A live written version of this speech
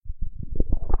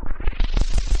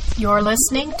You're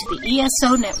listening to the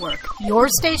ESO Network, your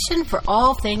station for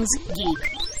all things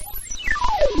geek.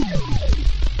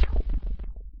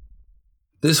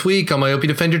 This week on Myopia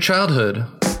Defend Your Childhood.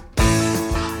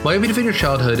 Myopia Defend Your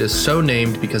Childhood is so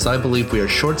named because I believe we are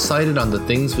short-sighted on the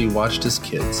things we watched as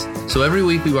kids. So every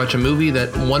week we watch a movie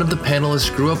that one of the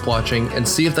panelists grew up watching and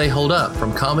see if they hold up,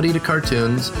 from comedy to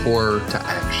cartoons or to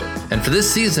action. And for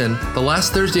this season, the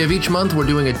last Thursday of each month, we're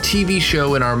doing a TV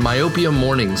show in our Myopia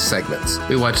Mornings segments.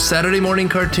 We watch Saturday morning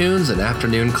cartoons and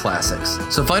afternoon classics.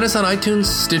 So find us on iTunes,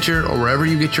 Stitcher, or wherever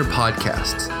you get your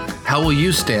podcasts. How will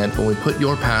you stand when we put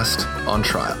your past on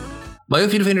trial?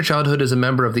 Myopia Defend Your Childhood is a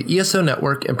member of the ESO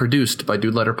Network and produced by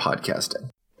Dude Letter Podcasting.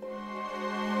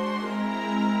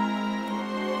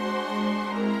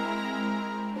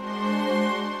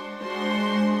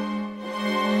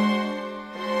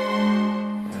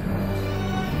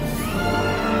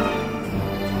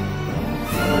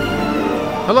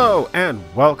 Hello and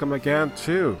welcome again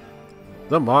to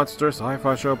the Monster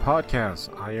Sci-Fi Show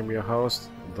podcast. I am your host,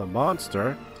 The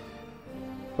Monster.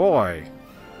 Boy,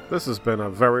 this has been a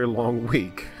very long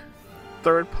week.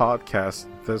 Third podcast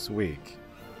this week.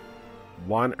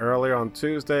 One earlier on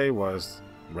Tuesday was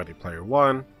Ready Player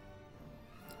One.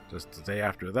 Just the day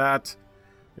after that,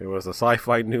 it was the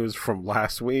sci-fi news from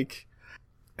last week.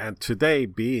 And today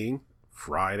being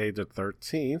Friday the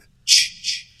 13th,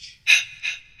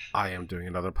 I am doing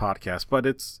another podcast, but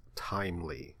it's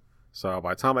timely. So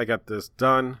by the time I get this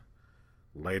done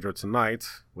later tonight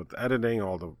with editing,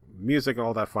 all the music,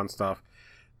 all that fun stuff,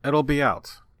 it'll be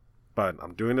out. But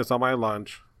I'm doing this on my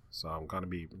lunch, so I'm going to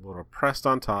be a little pressed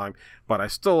on time. But I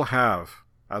still have,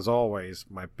 as always,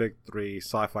 my big three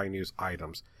sci-fi news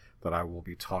items that I will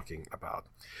be talking about.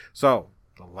 So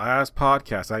the last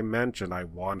podcast I mentioned I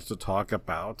wanted to talk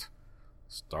about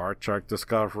Star Trek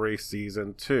Discovery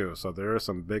Season 2. So there is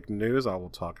some big news. I will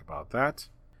talk about that.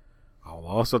 I'll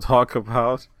also talk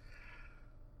about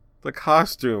the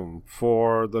costume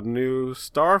for the new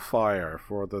Starfire,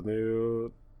 for the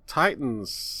new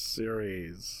Titans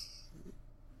series.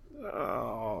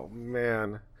 Oh,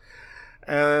 man.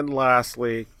 And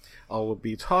lastly, I will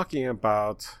be talking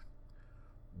about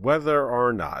whether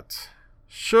or not,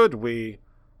 should we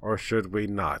or should we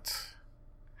not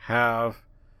have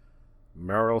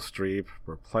Meryl Streep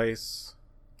replace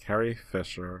Carrie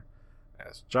Fisher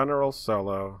as General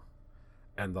Solo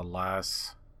in the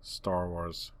last Star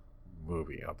Wars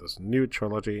movie of this new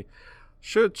trilogy.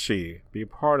 Should she be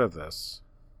part of this?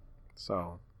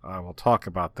 So I will talk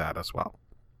about that as well.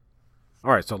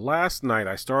 Alright, so last night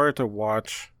I started to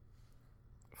watch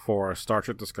for Star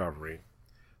Trek Discovery.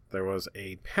 There was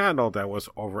a panel that was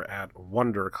over at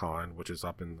WonderCon, which is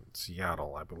up in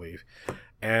Seattle, I believe.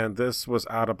 And this was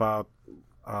out about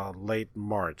late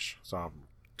March. So I'm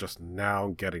just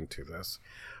now getting to this.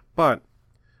 But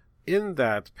in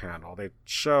that panel, they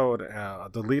showed a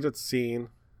deleted scene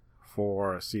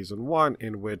for Season 1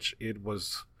 in which it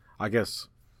was, I guess,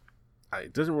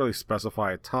 it doesn't really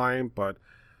specify a time, but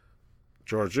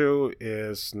Georgiou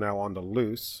is now on the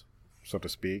loose, so to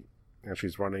speak, and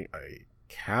she's running a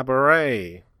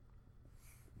cabaret.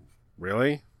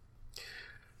 Really?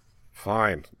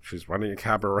 Fine. She's running a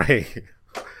cabaret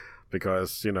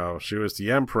because, you know, she was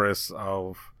the empress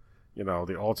of, you know,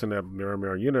 the alternate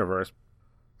Mirror universe.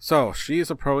 So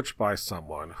she's approached by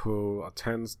someone who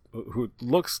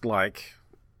looks like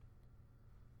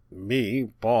me,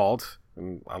 bald,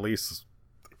 and at least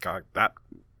got that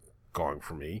going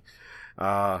for me.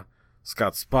 It's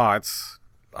got spots.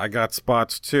 I got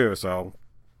spots too, so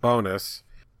bonus.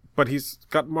 But he's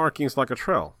got markings like a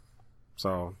Trill,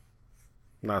 so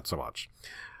not so much.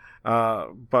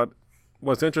 But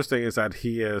what's interesting is that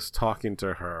he is talking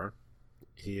to her.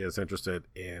 He is interested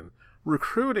in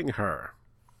recruiting her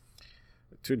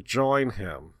to join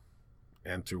him.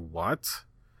 And to what?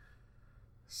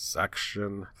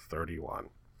 Section 31.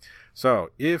 So,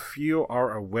 if you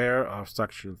are aware of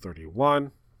Section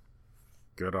 31,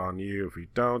 good on you. If you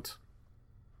don't,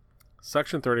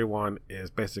 Section 31 is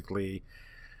basically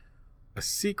a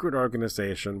secret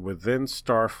organization within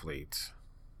Starfleet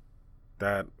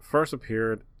that first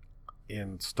appeared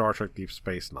in Star Trek Deep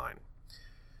Space Nine.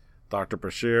 Dr.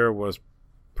 Bashir was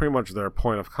pretty much their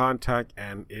point of contact,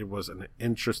 and it was an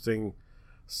interesting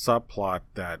subplot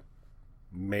that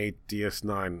made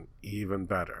DS9 even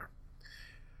better.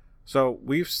 So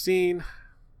we've seen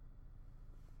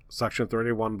Section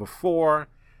 31 before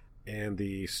in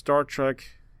the Star Trek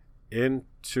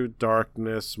Into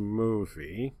Darkness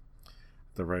movie,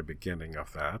 the very beginning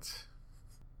of that.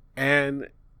 And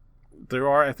there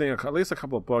are, I think, at least a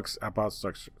couple of books about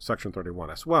Section 31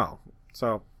 as well.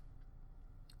 So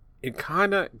it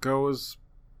kind of goes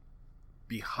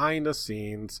behind the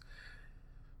scenes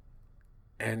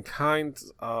and kind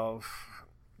of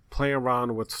play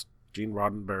around with Gene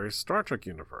Roddenberry's Star Trek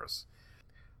universe.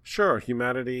 Sure,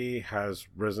 humanity has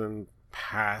risen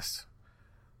past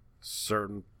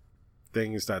certain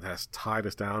things that has tied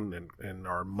us down in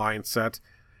our mindset,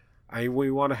 and we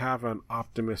want to have an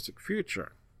optimistic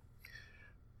future.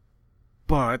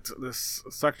 But this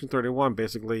Section 31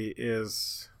 basically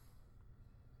is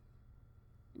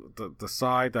the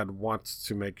side that wants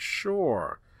to make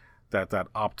sure that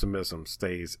optimism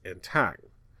stays intact.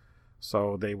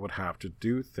 So they would have to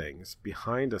do things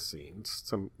behind the scenes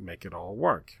to make it all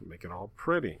work, make it all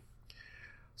pretty.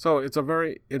 So it's a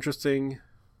very interesting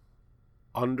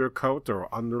undercoat or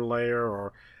underlayer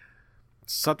or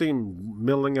something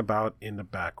milling about in the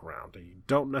background that you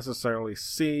don't necessarily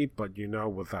see, but you know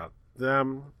without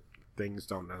them, things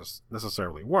don't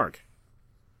necessarily work.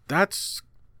 That's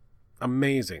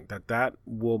amazing that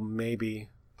will maybe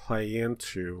play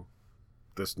into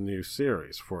this new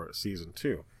series for season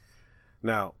 2.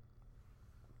 Now,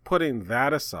 putting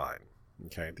that aside,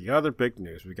 okay, the other big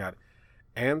news, we got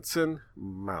Anson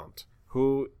Mount,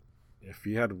 who, if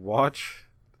you had watched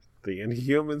the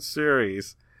Inhuman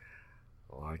series,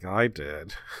 like I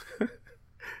did,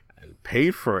 and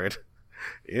paid for it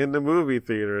in the movie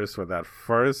theaters for that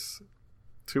first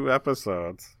 2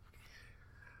 episodes,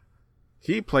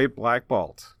 he played Black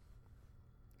Bolt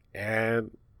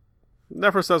and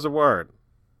never says a word.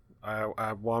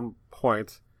 At one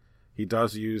point, he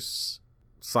does use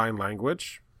sign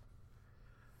language,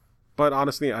 but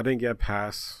honestly, I didn't get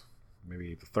past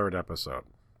maybe the 3rd episode.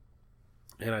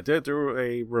 And I did do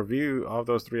a review of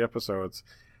those 3 episodes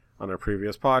on a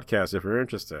previous podcast if you're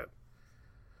interested.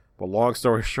 But long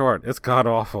story short, it's god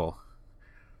awful.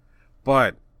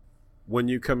 But when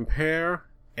you compare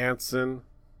Anson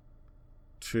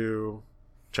to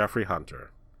Jeffrey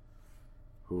Hunter,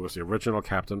 who was the original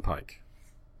Captain Pike,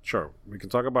 sure, we can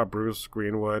talk about Bruce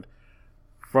Greenwood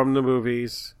from the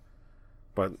movies,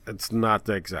 but it's not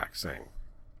the exact same.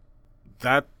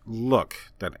 That look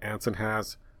that Anson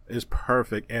has is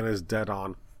perfect and is dead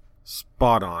on,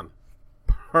 spot on,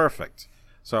 perfect.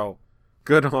 So,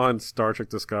 good on Star Trek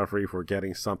Discovery for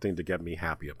getting something to get me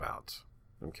happy about.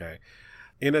 Okay.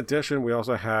 In addition, we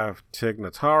also have Tig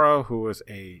Notaro, who is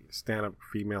a stand-up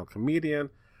female comedian,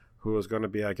 who is going to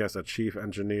be, I guess, a chief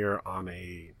engineer on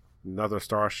another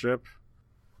starship,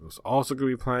 who's also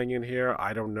going to be playing in here.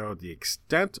 I don't know the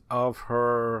extent of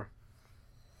her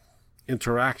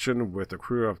interaction with the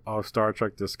crew of Star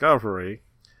Trek Discovery,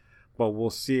 but we'll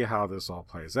see how this all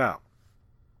plays out.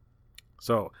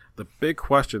 So the big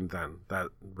question then that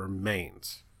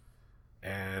remains,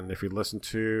 and if you listen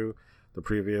to the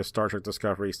previous Star Trek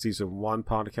Discovery Season 1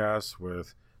 podcast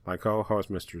with my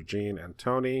co-host Mr. Gene and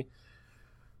Tony,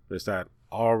 is that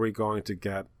are we going to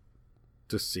get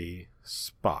to see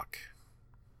Spock?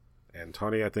 And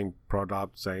Tony, I think, brought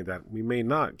up saying that we may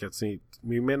not get to see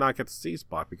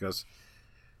Spock because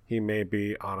he may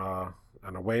be on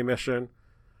an away mission,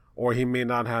 or he may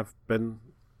not have been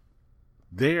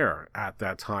there at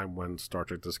that time when Star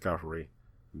Trek Discovery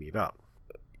meet up.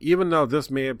 Even though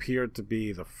this may appear to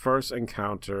be the first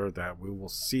encounter that we will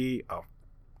see of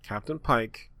Captain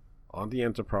Pike on the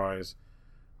Enterprise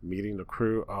meeting the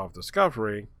crew of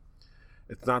Discovery,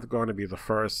 it's not going to be the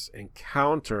first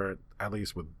encounter, at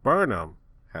least with Burnham,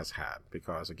 has had.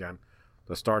 Because, again,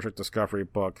 the Star Trek Discovery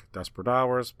book, Desperate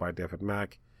Hours, by David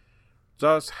Mack,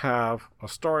 does have a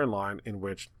storyline in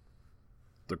which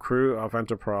the crew of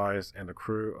Enterprise and the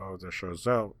crew of the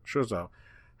Shuzo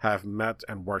have met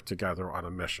and worked together on a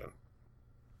mission.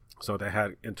 So they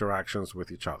had interactions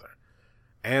with each other.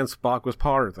 And Spock was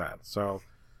part of that. So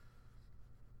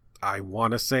I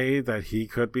want to say that he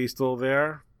could be still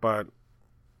there, but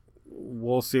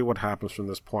we'll see what happens from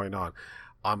this point on.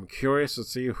 I'm curious to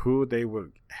see who they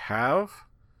would have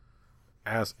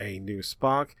as a new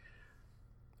Spock.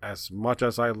 As much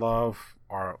as I love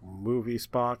our movie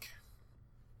Spock,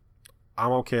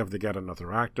 I'm okay if they get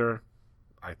another actor.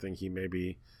 I think he may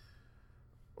be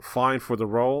fine for the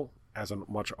role as a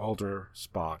much older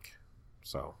Spock.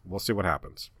 So we'll see what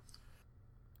happens.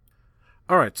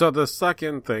 Alright, so the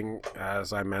second thing,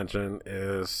 as I mentioned,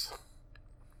 is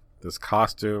this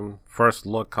costume, first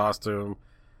look costume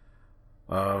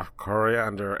of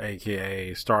Coriander,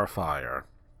 aka Starfire.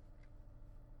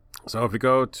 So if you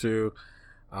go to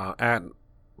at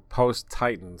Post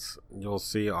Titans, you'll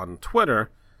see on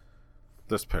Twitter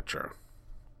this picture,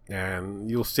 and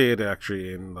you'll see it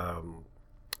actually in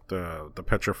the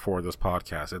picture for this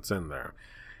podcast. It's in there,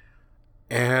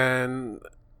 and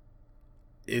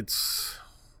it's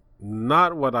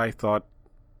not what I thought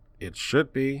it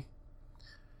should be.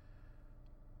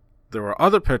 there were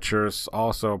other pictures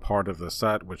also part of the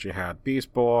set, which you had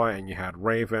Beast Boy and you had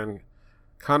Raven,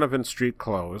 kind of in street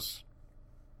clothes.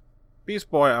 Beast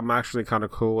Boy I'm actually kind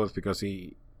of cool with because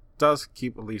he does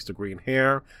keep at least the green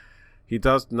hair. He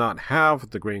does not have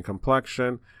the green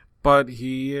complexion, but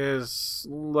he is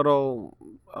a little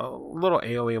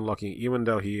alien looking, even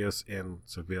though he is in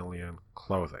civilian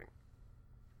clothing.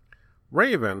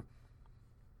 Raven,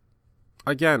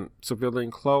 again,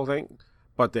 civilian clothing,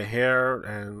 but the hair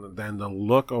and then the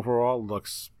look overall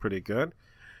looks pretty good.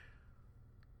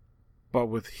 But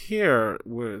with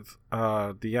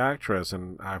the actress,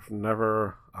 and I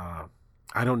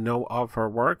don't know of her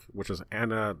work, which is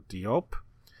Anna Diop.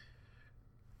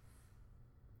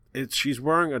 She's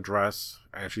wearing a dress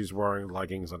and she's wearing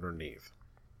leggings underneath.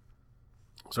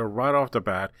 So right off the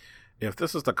bat, if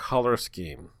this is the color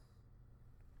scheme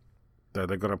that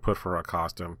they're going to put for a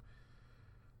costume,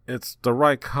 it's the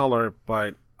right color,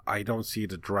 but I don't see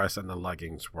the dress and the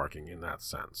leggings working in that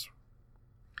sense.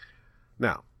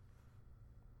 Now,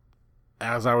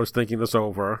 as I was thinking this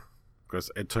over, because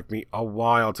it took me a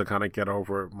while to kind of get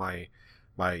over my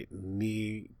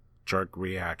knee-jerk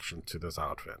reaction to this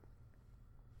outfit.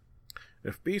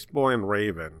 If Beast Boy and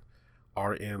Raven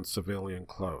are in civilian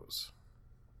clothes,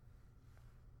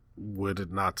 would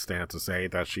it not stand to say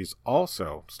that she's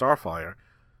also, Starfire,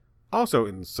 also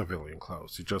in civilian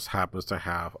clothes? She just happens to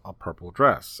have a purple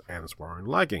dress and is wearing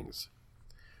leggings.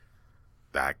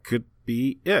 That could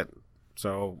be it.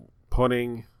 So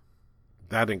putting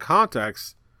that in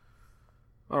context,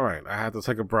 alright, I had to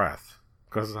take a breath,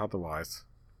 because otherwise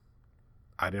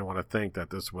I didn't want to think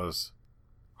that this was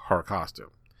her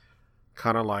costume.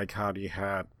 Kind of like how you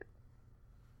had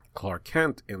Clark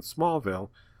Kent in Smallville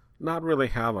not really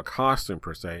have a costume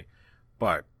per se,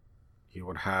 but he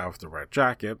would have the red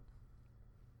jacket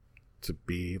to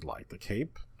be like the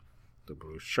cape, the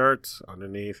blue shirt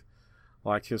underneath,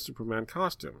 like his Superman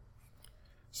costume.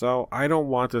 So I don't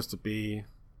want this to be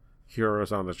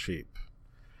heroes on the cheap.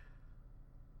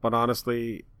 But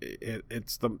honestly,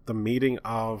 it's the meeting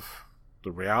of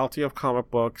the reality of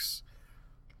comic books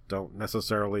don't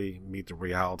necessarily meet the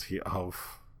reality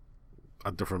of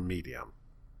a different medium.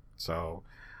 So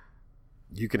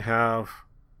you can have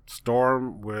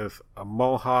Storm with a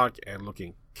mohawk and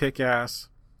looking kick-ass,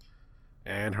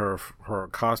 and her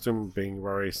costume being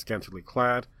very scantily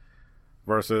clad,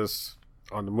 versus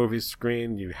on the movie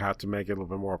screen you have to make it a little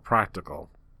bit more practical.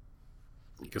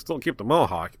 You can still keep the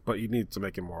mohawk, but you need to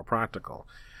make it more practical.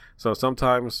 So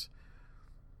sometimes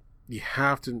you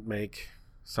have to make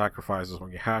sacrifices, or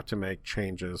you have to make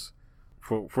changes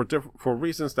for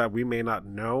reasons that we may not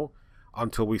know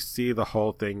until we see the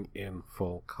whole thing in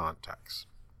full context.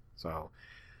 So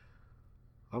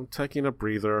I'm taking a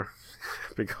breather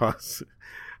because,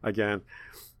 again,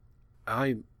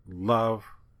 I love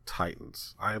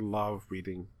Titans. I love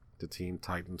reading the Teen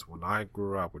Titans. When I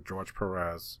grew up with George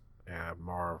Perez and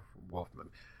Marv Wolfman,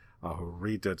 who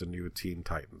redid the new Teen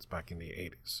Titans back in the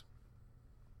 80s.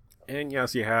 And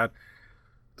yes, you had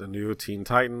the new Teen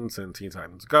Titans and Teen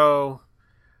Titans Go.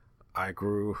 I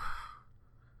grew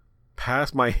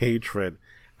past my hatred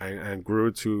and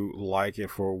grew to like it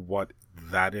for what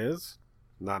that is.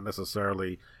 Not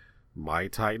necessarily my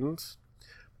Titans,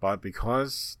 but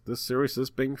because this series is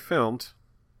being filmed,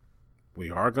 we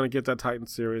are going to get that Titan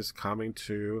series coming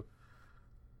to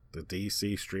the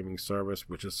DC streaming service,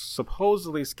 which is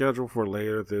supposedly scheduled for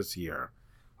later this year.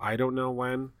 I don't know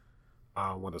when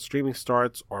the streaming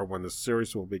starts or when the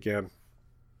series will begin,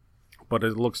 but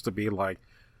it looks to be like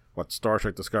what Star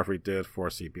Trek Discovery did for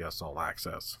CBS All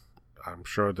Access. I'm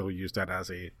sure they'll use that as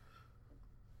a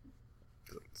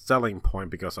selling point,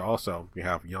 because also we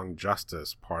have Young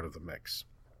Justice part of the mix.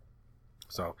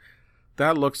 So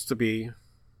that looks to be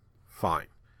fine.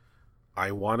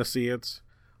 I want to see it.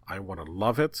 I want to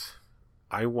love it.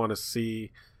 I want to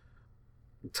see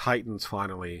Titans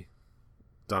finally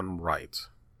done right.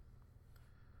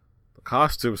 The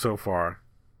costume so far,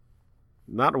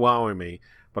 not wowing me,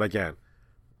 but again,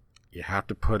 you have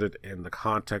to put it in the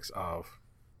context of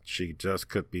she just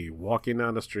could be walking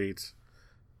down the streets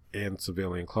in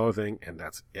civilian clothing, and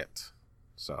that's it.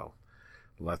 So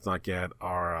let's not get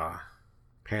our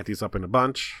panties up in a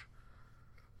bunch.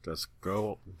 Just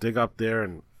go dig up there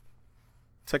and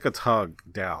take a tug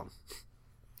down.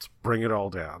 Let's bring it all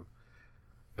down.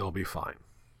 It'll be fine.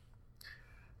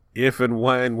 If and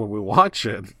when we watch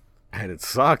it and it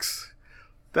sucks,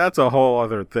 that's a whole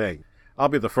other thing. I'll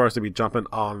be the first to be jumping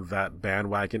on that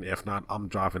bandwagon. If not, I'm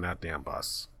driving that damn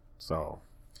bus. So,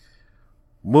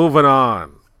 moving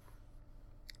on.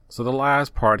 So the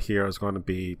last part here is going to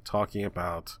be talking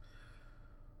about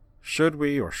should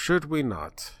we or should we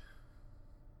not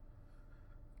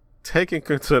take in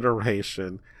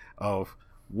consideration of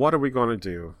what are we going to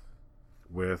do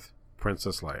with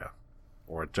Princess Leia,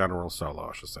 or General Solo,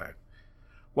 I should say.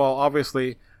 Well,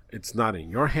 obviously, it's not in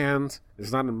your hands,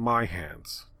 it's not in my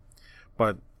hands.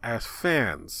 But as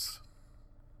fans,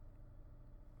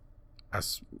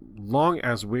 as long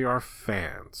as we are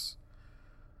fans,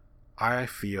 I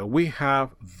feel we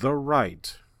have the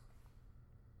right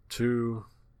to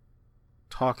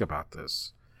talk about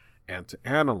this and to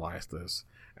analyze this.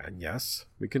 And yes,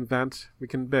 we can vent, we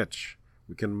can bitch,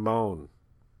 we can moan.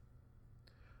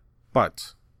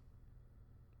 But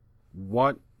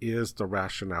what is the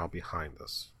rationale behind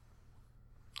this?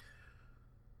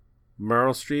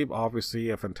 Meryl Streep, obviously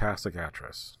a fantastic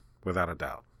actress, without a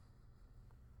doubt.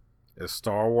 Is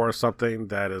Star Wars something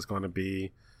that is going to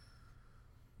be,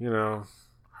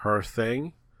 her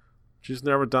thing? She's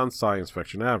never done science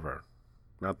fiction ever.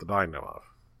 Not that I know of.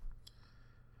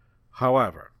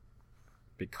 However,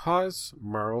 because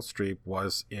Meryl Streep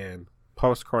was in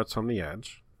Postcards from the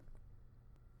Edge,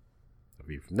 if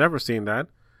you've never seen that,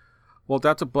 well,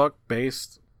 that's a book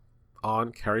based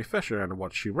on Carrie Fisher and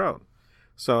what she wrote.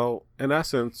 So, in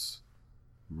essence,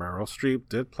 Meryl Streep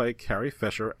did play Carrie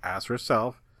Fisher as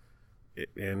herself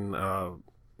in a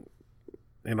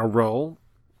role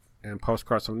in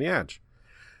Postcards from the Edge.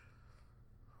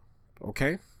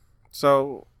 Okay?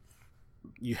 So,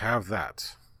 you have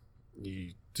that.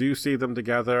 You do see them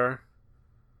together.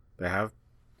 They have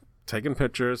taken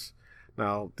pictures.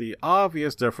 Now, the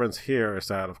obvious difference here is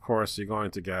that, of course, you're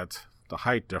going to get the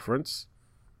height difference.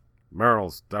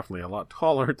 Meryl's definitely a lot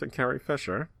taller than Carrie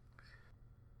Fisher.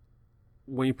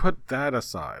 When you put that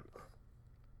aside,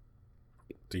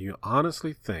 do you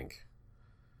honestly think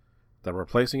that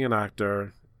replacing an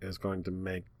actor is going to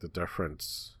make the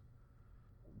difference?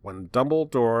 When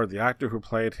Dumbledore, the actor who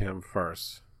played him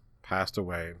first, passed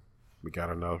away, we got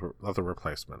another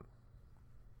replacement.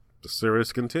 The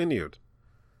series continued.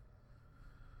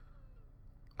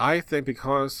 I think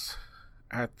because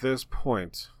at this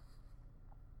point,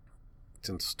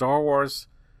 since Star Wars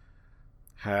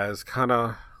has kind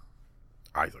of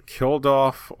either killed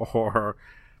off or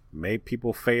made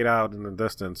people fade out in the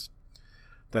distance,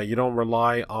 that you don't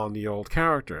rely on the old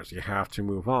characters. You have to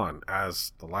move on.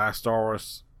 As the last Star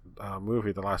Wars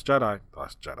movie, The Last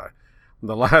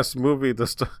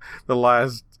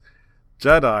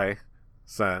Jedi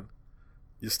said,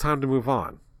 it's time to move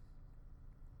on.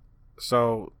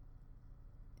 So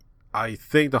I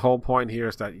think the whole point here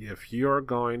is that if you're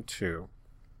going to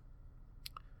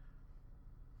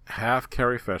have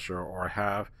Carrie Fisher or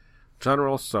have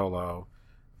General Solo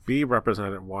be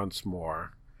represented once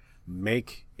more,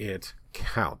 make it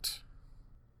count.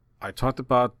 I talked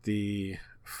about the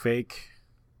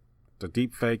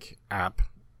deep fake app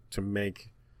to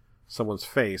make someone's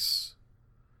face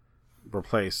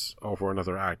replace over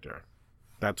another actor.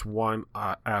 That's one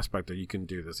aspect that you can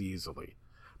do this easily.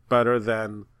 Better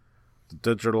than the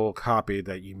digital copy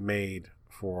that you made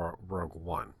for Rogue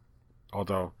One.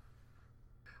 Although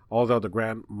the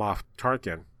Grand Moff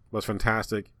Tarkin was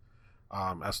fantastic,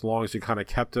 as long as you kind of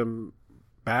kept him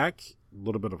back, a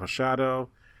little bit of a shadow,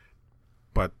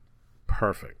 but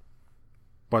perfect.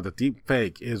 But the deep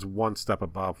fake is one step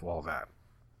above all that.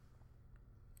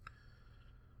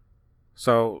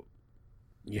 So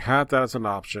you have that as an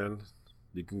option.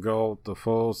 You can go the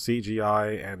full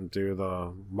CGI and do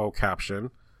the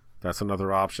mocaption. That's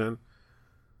another option.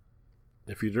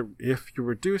 If you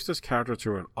reduce this character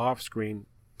to an off-screen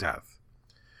death,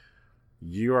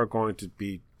 you are going to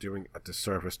be doing a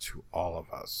disservice to all of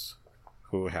us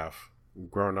who have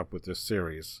grown up with this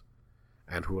series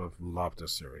and who have loved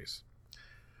this series.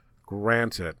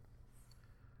 Granted,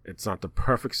 it's not the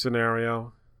perfect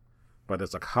scenario, but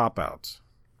it's a cop-out.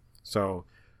 So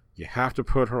you have to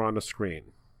put her on the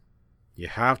screen. You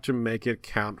have to make it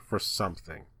count for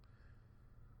something.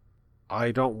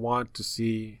 I don't want to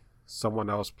see someone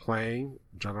else playing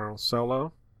General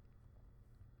Solo.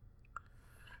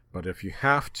 But if you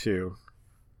have to,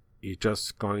 you're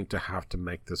just going to have to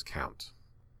make this count.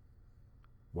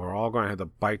 We're all going to have to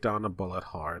bite down the bullet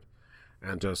hard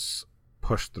and just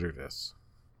push through this.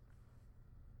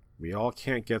 We all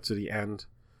can't get to the end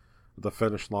of the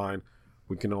finish line.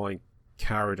 We can only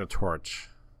carry the torch.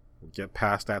 We'll get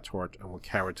past that torch and we'll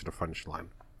carry it to the finish line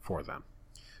for them.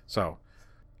 So,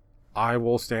 I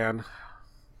will stand,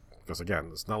 because again,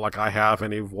 it's not like I have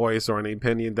any voice or any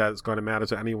opinion that's going to matter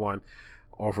to anyone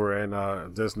over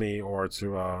in Disney or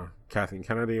to Kathleen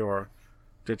Kennedy or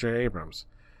J.J. Abrams.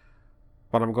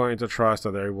 But I'm going to trust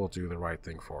that they will do the right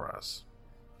thing for us.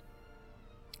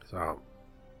 So,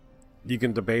 you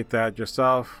can debate that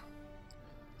yourself.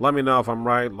 Let me know if I'm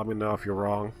right. Let me know if you're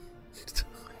wrong.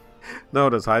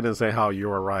 Notice I didn't say how you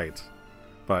were right.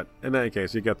 But in any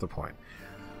case, you get the point.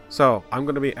 So, I'm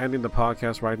going to be ending the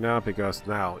podcast right now because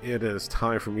now it is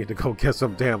time for me to go get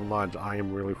some damn lunch. I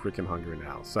am really freaking hungry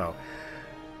now. So,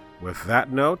 with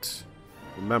that note,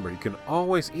 remember, you can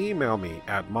always email me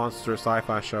at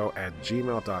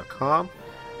monsterscifishow@gmail.com.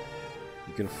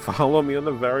 You can follow me on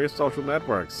the various social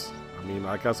networks. I mean,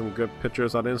 I got some good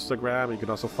pictures on Instagram. You can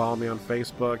also follow me on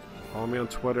Facebook, follow me on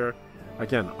Twitter.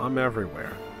 Again, I'm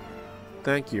everywhere.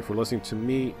 Thank you for listening to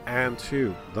me and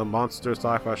to the Monster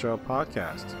Sci-Fi Show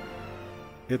podcast.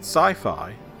 It's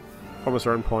sci-fi from a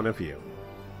certain point of view.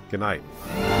 Good night.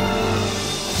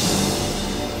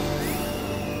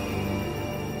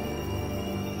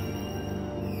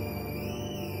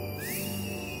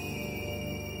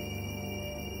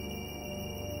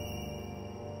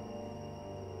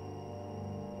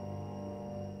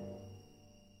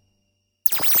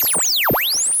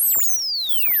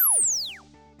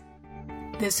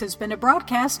 This has been a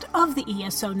broadcast of the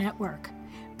ESO Network.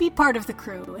 Be part of the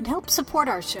crew and help support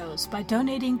our shows by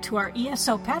donating to our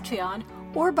ESO Patreon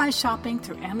or by shopping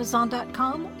through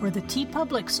Amazon.com or the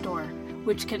TeePublic store,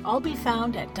 which can all be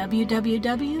found at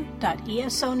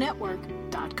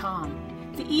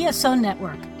www.esonetwork.com. The ESO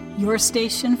Network, your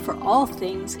station for all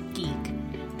things geek.